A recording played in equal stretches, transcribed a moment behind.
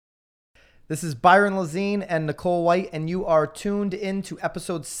This is Byron Lazine and Nicole White, and you are tuned into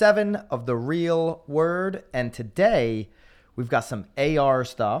episode 7 of The Real Word. And today, we've got some AR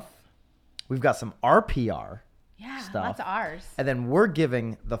stuff. We've got some RPR stuff. Lots of R's. And then we're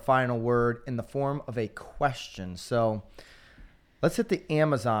giving the final word in the form of a question. So let's hit the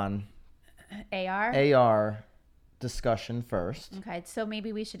Amazon AR discussion first. Okay, so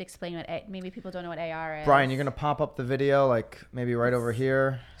maybe we should explain maybe people don't know what AR is. Brian, you're going to pop up the video like maybe right over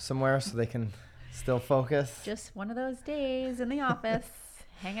here somewhere so they can still focus. Just one of those days in the office,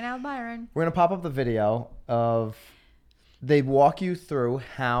 hanging out with Byron. We're going to pop up the video of, they walk you through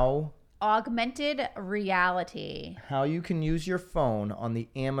how augmented reality. How you can use your phone on the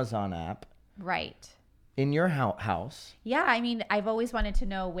Amazon app. Right. In your house. Yeah, I mean, I've always wanted to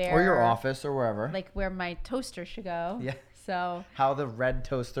know where. Or your office or wherever. Like where my toaster should go. Yeah. So. How the red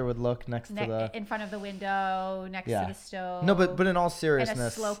toaster would look next to the. In front of the window, next to the stove. No, but in all seriousness. And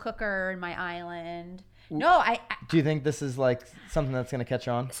a slow cooker in my island. No, I. Do you think this is like something that's going to catch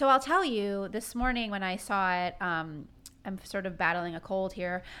on? So I'll tell you, this morning when I saw it, I'm sort of battling a cold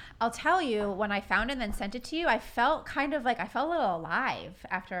here. I'll tell you, when I found it and then sent it to you, I felt a little alive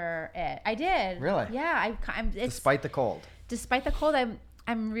after it. I did. Really? Yeah. Despite the cold. Despite the cold,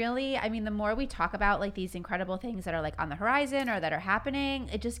 I'm really, I mean, the more we talk about like these incredible things that are like on the horizon or that are happening,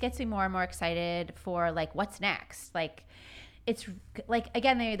 it just gets me more and more excited for like what's next. Like it's like,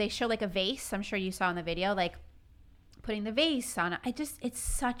 again, they show like a vase. I'm sure you saw in the video, like putting the vase on. It's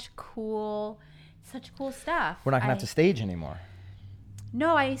such cool stuff. We're not going to have to stage anymore.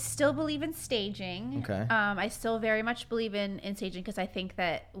 No, I still believe in staging. Okay. I still very much believe in staging because I think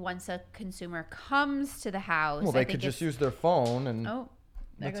that once a consumer comes to the house, well, they could just use their phone and. Oh,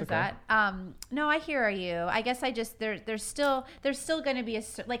 there goes that. No, I hear you. I guess there's still going to be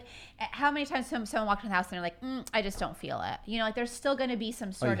like, how many times someone walks in the house and they're like, I just don't feel it. You know, like there's still going to be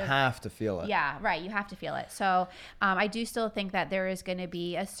some sort of. You have to feel it. Yeah, right. You have to feel it. So I do still think that there is going to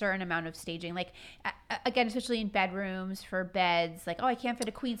be a certain amount of staging. Like, again, especially in bedrooms for beds, like, oh, I can't fit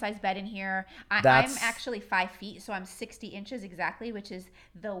a queen size bed in here. I'm actually 5 feet, so I'm 60 inches exactly, which is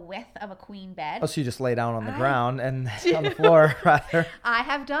the width of a queen bed. Oh, so you just lay down on the ground and on the floor rather. I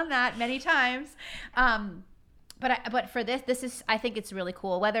have done that many times. But for this is, I think it's really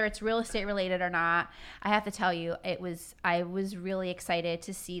cool, whether it's real estate related or not. I have to tell you, I was really excited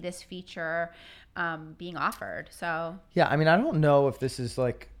to see this feature being offered. So yeah, I mean, I don't know if this is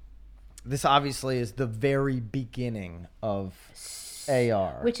like, this obviously is the very beginning of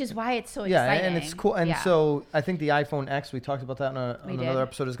AR, which is why it's so exciting. Yeah, and it's cool. And so I think the iPhone X, we talked about that on another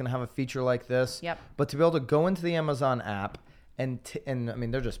episode, is going to have a feature like this. Yep. But to be able to go into the Amazon app and I mean,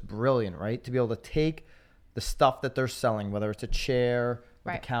 they're just brilliant, right? To be able to take the stuff that they're selling, whether it's a chair,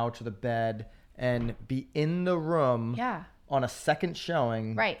 or the couch, or the bed, and be in the room on a second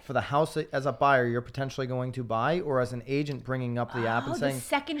showing for the house as a buyer you're potentially going to buy, or as an agent bringing up the app and saying, the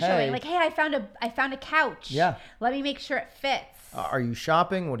second showing, like, hey, I found a couch. Yeah. Let me make sure it fits. Are you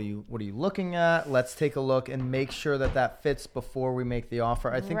shopping? What are you looking at? Let's take a look and make sure that fits before we make the offer.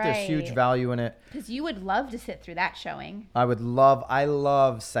 I think there's huge value in it. Because you would love to sit through that showing. I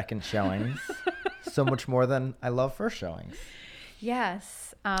love second showings so much more than I love first showings.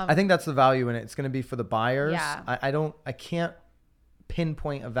 Yes. I think that's the value in it. It's going to be for the buyers. Yeah. I can't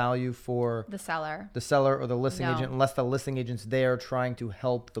pinpoint a value for the seller or the listing agent unless the listing agent's there trying to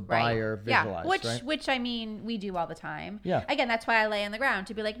help the buyer visualize. Which I mean, we do all the time. Yeah. Again, that's why I lay on the ground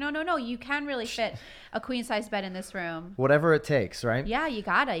to be like, no, you can really fit a queen size bed in this room. Whatever it takes, right? Yeah, you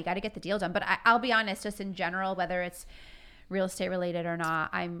gotta get the deal done. But I'll be honest, just in general, whether it's real estate related or not,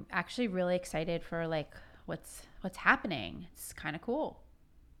 I'm actually really excited for like what's happening. It's kind of cool.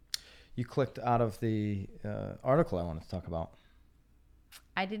 You clicked out of the article I wanted to talk about.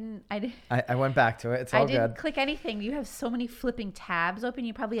 I didn't. I went back to it. It's all good. I didn't click anything. You have so many flipping tabs open.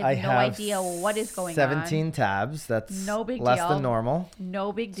 You probably have no idea what is going 17 tabs. That's no big less deal. than normal.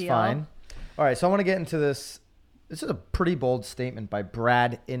 No big deal. It's fine. All right. So I want to get into this. This is a pretty bold statement by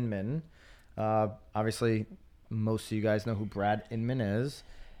Brad Inman. Obviously, most of you guys know who Brad Inman is.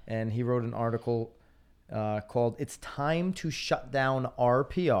 And he wrote an article called "It's Time to Shut Down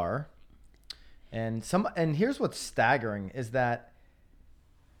RPR." And here's what's staggering is that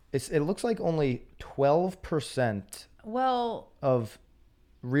it looks like only 12% of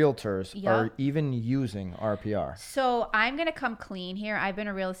realtors are even using RPR. So I'm going to come clean here. I've been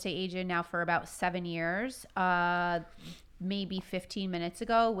a real estate agent now for about 7 years. Maybe 15 minutes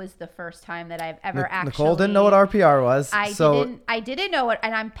ago was the first time that I've ever Nicole didn't know what RPR was. I didn't know it,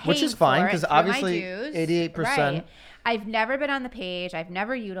 and I'm paying which is fine because obviously 88%. Right. I've never been on the page. I've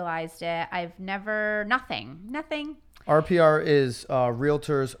never utilized it. I've never nothing. RPR is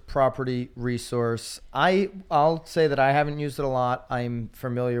Realtors Property Resource. I'll say that I haven't used it a lot. I'm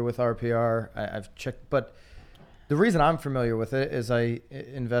familiar with RPR. I've checked, but the reason I'm familiar with it is I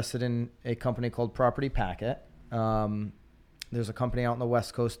invested in a company called Property Packet. There's a company out on the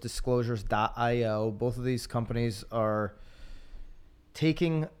West Coast, Disclosures.io. Both of these companies are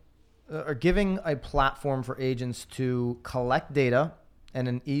giving a platform for agents to collect data and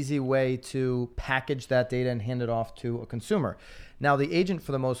an easy way to package that data and hand it off to a consumer. Now, the agent,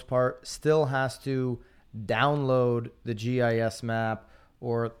 for the most part, still has to download the GIS map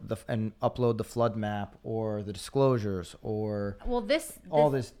and upload the flood map or the disclosures or all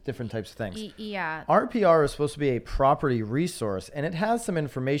these different types of things. Yeah. RPR is supposed to be a property resource, and it has some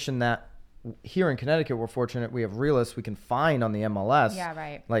information that here in Connecticut, we're fortunate we have realists we can find on the MLS. Yeah,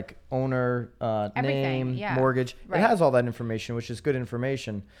 right. Like owner, name, mortgage. Right. It has all that information, which is good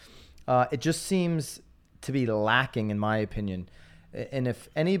information. It just seems to be lacking, in my opinion. And if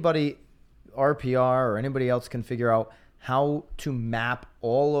anybody, RPR or anybody else, can figure out how to map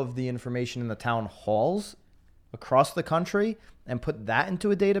all of the information in the town halls across the country and put that into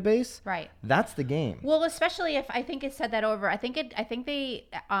a database, right? That's the game. Well, especially if I think it said that over. I think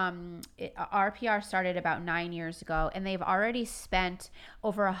RPR started about 9 years ago, and they've already spent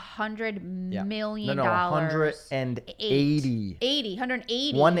over $100 million. No, 180.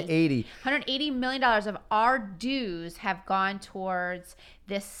 180 million dollars of our dues have gone towards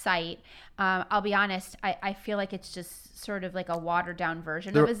this site. I'll be honest. I feel like it's just sort of like a watered down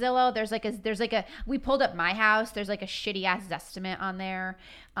version of a Zillow. There's like a we pulled up my house. There's like a shitty ass Zestimate on there.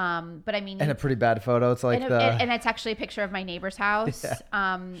 But I mean, and a pretty bad photo. It's like and it's actually a picture of my neighbor's house. Yeah.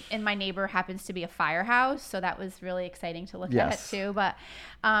 And my neighbor happens to be a firehouse, so that was really exciting to look at too. But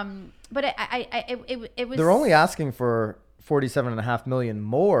it was. They're only asking for $47.5 million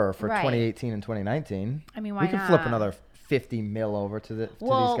more for 2018 and 2019. I mean, why we could not? flip another 50 mil over to these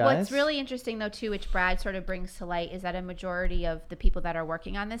guys. What's really interesting though too, which Brad sort of brings to light, is that a majority of the people that are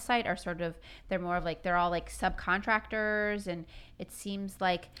working on this site are they're all like subcontractors, and it seems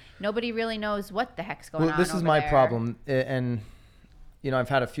like nobody really knows what the heck's going on. This is over my there. problem, and I've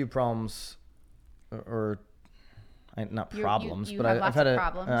had a few problems, not problems, but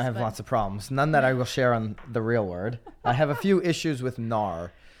I have lots of problems. None that I will share on the real word. I have a few issues with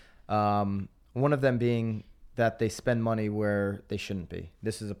NAR. One of them being that they spend money where they shouldn't be.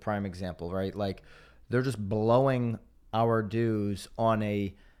 This is a prime example, right? Like, they're just blowing our dues on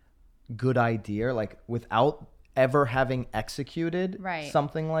a good idea, like without ever having executed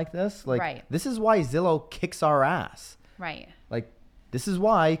something like this. Like, this is why Zillow kicks our ass. Right. Like, this is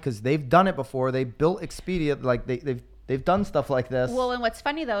why, because they've done it before. They built Expedia. Like, they've done stuff like this. Well, and what's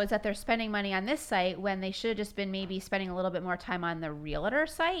funny though is that they're spending money on this site when they should have just been maybe spending a little bit more time on the realtor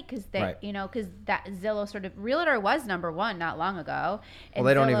site, because because that Zillow sort of realtor was number one not long ago. And well,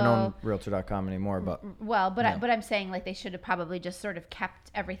 they don't even own Realtor.com anymore, but but I'm saying like they should have probably just sort of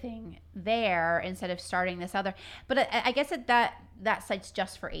kept everything there instead of starting this other. But I guess that site's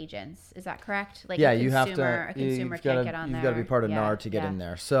just for agents. Is that correct? Like a consumer can't get on there. You've got to be part of NAR to get in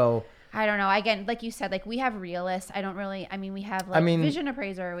there. So. I don't know. Again, like you said, like we have realists. We have Vision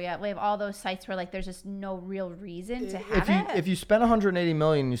Appraiser. We have all those sites where like there's just no real reason to have it. If you spent $180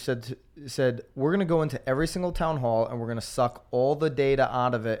 million, you said we're gonna go into every single town hall and we're gonna suck all the data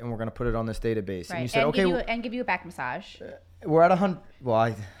out of it and we're gonna put it on this database. Right. And you said give you a back massage. We're at 100. Well,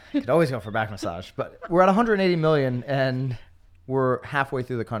 I could always go for back massage, but we're at 180 million and we're halfway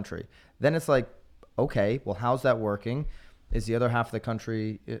through the country. Then it's like, okay, well, how's that working? Is the other half of the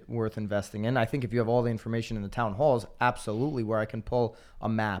country worth investing in? I think if you have all the information in the town halls, absolutely, where I can pull a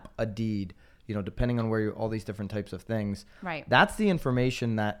map, a deed, depending on where all these different types of things. Right. That's the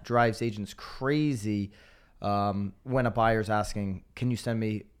information that drives agents crazy when a buyer's asking, can you send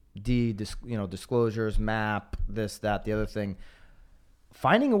me deed, disclosures, map, this, that, the other thing.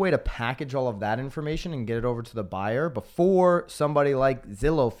 Finding a way to package all of that information and get it over to the buyer before somebody like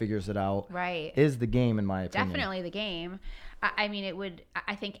Zillow figures it out is the game, in my opinion. Definitely the game.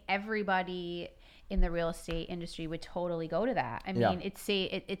 I think everybody in the real estate industry would totally go to that. I mean, it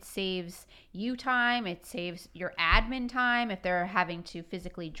saves you time. It saves your admin time if they're having to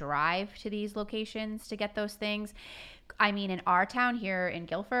physically drive to these locations to get those things. I mean, in our town here in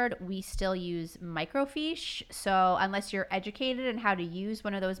Guilford, we still use microfiche. So unless you're educated in how to use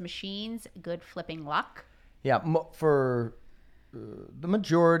one of those machines, good flipping luck. Yeah, for the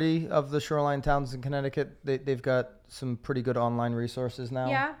majority of the shoreline towns in Connecticut, they've got some pretty good online resources now.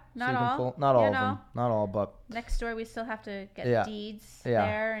 Yeah, not all. Not all of them. Not all, but next door we still have to get deeds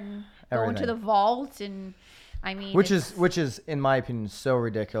there and everything. Go into the vault, and I mean, which is in my opinion so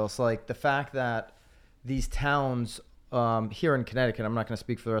ridiculous. Like the fact that these towns here in Connecticut, I'm not going to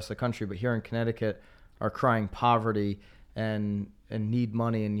speak for the rest of the country, but here in Connecticut are crying poverty and need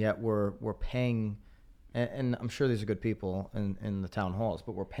money, and yet we're paying, and I'm sure these are good people in the town halls,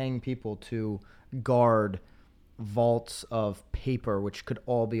 but we're paying people to guard vaults of paper, which could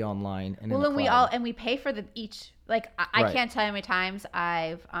all be online. And we pay for each. Like I Right. can't tell you how many times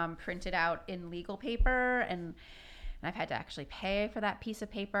I've printed out in legal paper, and I've had to actually pay for that piece of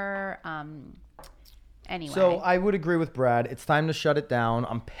paper. Anyway. So I would agree with Brad. It's time to shut it down.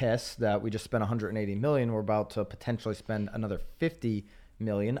 I'm pissed that we just spent 180 million. We're about to potentially spend another 50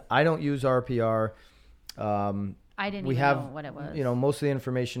 million. I don't use RPR. I didn't even know what it was. Most of the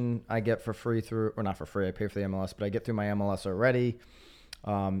information I get for free or not for free. I pay for the MLS, but I get through my MLS already.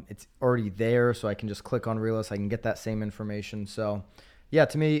 It's already there, so I can just click on Realist. I can get that same information. So, yeah,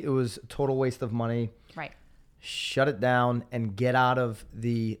 to me, it was a total waste of money. Right. Shut it down and get out of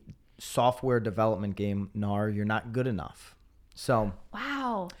the software development game. NAR, you're not good enough. So,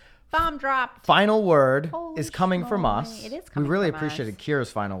 wow. Bomb drop. Final word Holy is coming from schmoly. us. It is coming We really from appreciated us.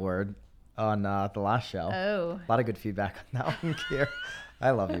 Kira's final word on the last show. Oh. A lot of good feedback on that one, Kira.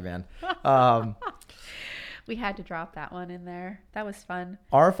 I love you, man. We had to drop that one in there. That was fun.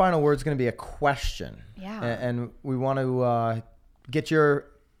 Our final word is going to be a question. Yeah. And we want to get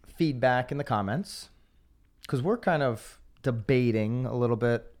your feedback in the comments, because we're kind of debating a little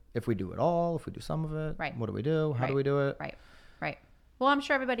bit if we do it all, if we do some of it. Right. What do we do? How do we do it? Right. Well, I'm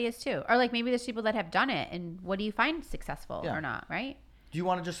sure everybody is too. Or like maybe there's people that have done it, and what do you find successful or not, right? Do you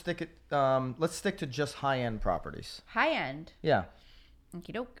want to just stick it? Let's stick to just high-end properties. High end. Yeah.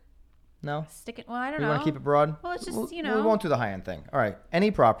 Okie doke. No? Stick it. Well, I don't You know. want to keep it broad? Well, it's just, We won't do the high-end thing. All right. Any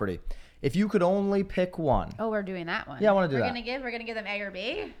property. If you could only pick one. Oh, we're doing that one. Yeah, I wanna do that. We're gonna give them A or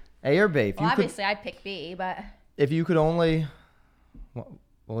B. A or B. Well, obviously, I'd pick B, but If you could only.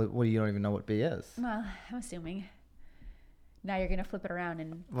 Well, you don't even know what B is. well, I'm assuming. Now you're gonna flip it around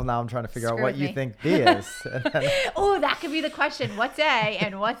and. Well, now I'm trying to figure out Screw what with you me. think B is. Oh, that could be the question. What's A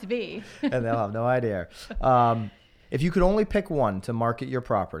and what's B? And they'll have no idea. If you could only pick one to market your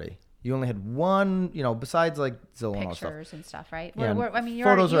property, you only had one, besides like Zillow and all that stuff. Pictures and stuff, right? Yeah, You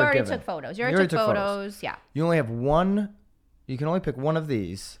photos are already given. took photos. You already took photos. photos. Yeah. You only have one. You can only pick one of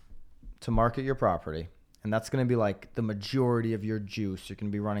these to market your property, and that's going to be like the majority of your juice. You're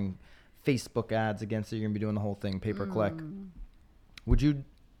going to be running Facebook ads against it. You're going to be doing the whole thing, pay per click. Would you?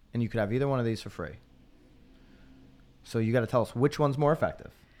 And you could have either one of these for free. So you got to tell us which one's more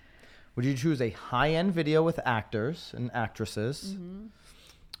effective. Would you choose a high-end video with actors and actresses? Mm-hmm.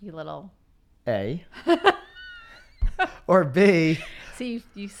 You little. A. Or B. See,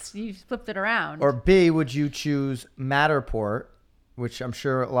 you flipped it around. Or B, would you choose Matterport, which I'm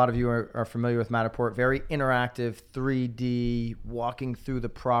sure a lot of you are familiar with Matterport. Very interactive, 3D, walking through the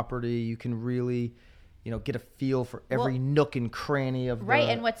property. You can really, get a feel for every nook and cranny of the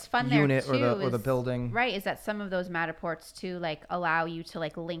and what's fun unit there too or the building. Right, is that some of those Matterports too like allow you to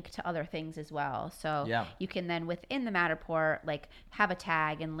like link to other things as well. So you can then within the Matterport like have a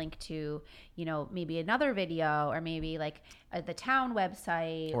tag and link to maybe another video or maybe like the town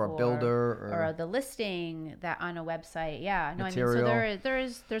website or a builder or the listing that on a website. Yeah, no, material. I mean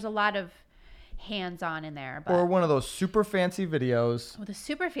so there's a lot of hands-on in there, but Or one of those super fancy videos with the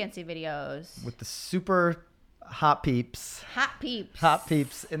super fancy videos with the super hot peeps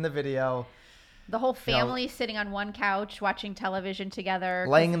in the video, the whole family sitting on one couch watching television together,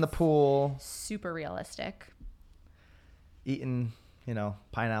 laying in the pool, super realistic, eating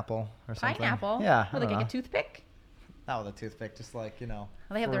pineapple or something. Yeah, with like a toothpick. Not with a toothpick, just like Well,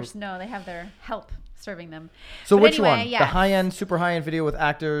 they have they have their help serving them. So But which anyway, one? yes. The high-end, super high-end video with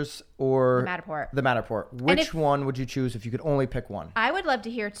actors or The Matterport. Which one would you choose if you could only pick one? I would love to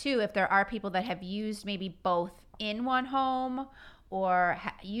hear too if there are people that have used maybe both in one home or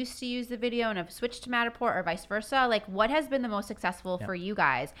used to use the video and have switched to Matterport or vice versa. Like what has been the most successful for you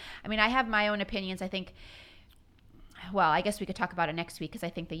guys? I mean, I have my own opinions. I think, well, I guess we could talk about it next week because I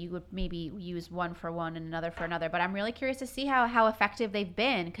think that you would maybe use one for one and another for another. But I'm really curious to see how effective they've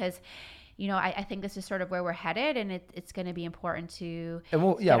been because, I think this is sort of where we're headed, and it's going to be important to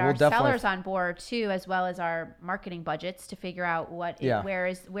get our sellers on board too, as well as our marketing budgets to figure out where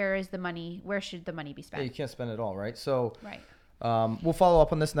is the money, where should the money be spent? Yeah, you can't spend it all, right? So Right. We'll follow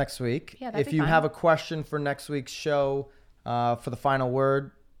up on this next week. Yeah, that'd if be you fun. have a question for next week's show for the final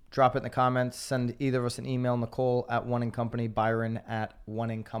word, drop it in the comments. Send either of us an email, Nicole at One and Company, Byron at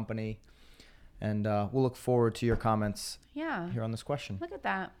One and Company, and we'll look forward to your comments here on this question. Look at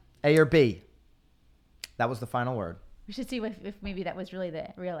that. A or B? That was the final word. We should see if maybe that was really the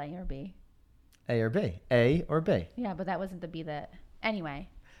real A or B. A or B? A or B? Yeah, but that wasn't the B that. Anyway,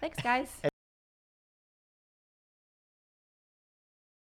 thanks, guys.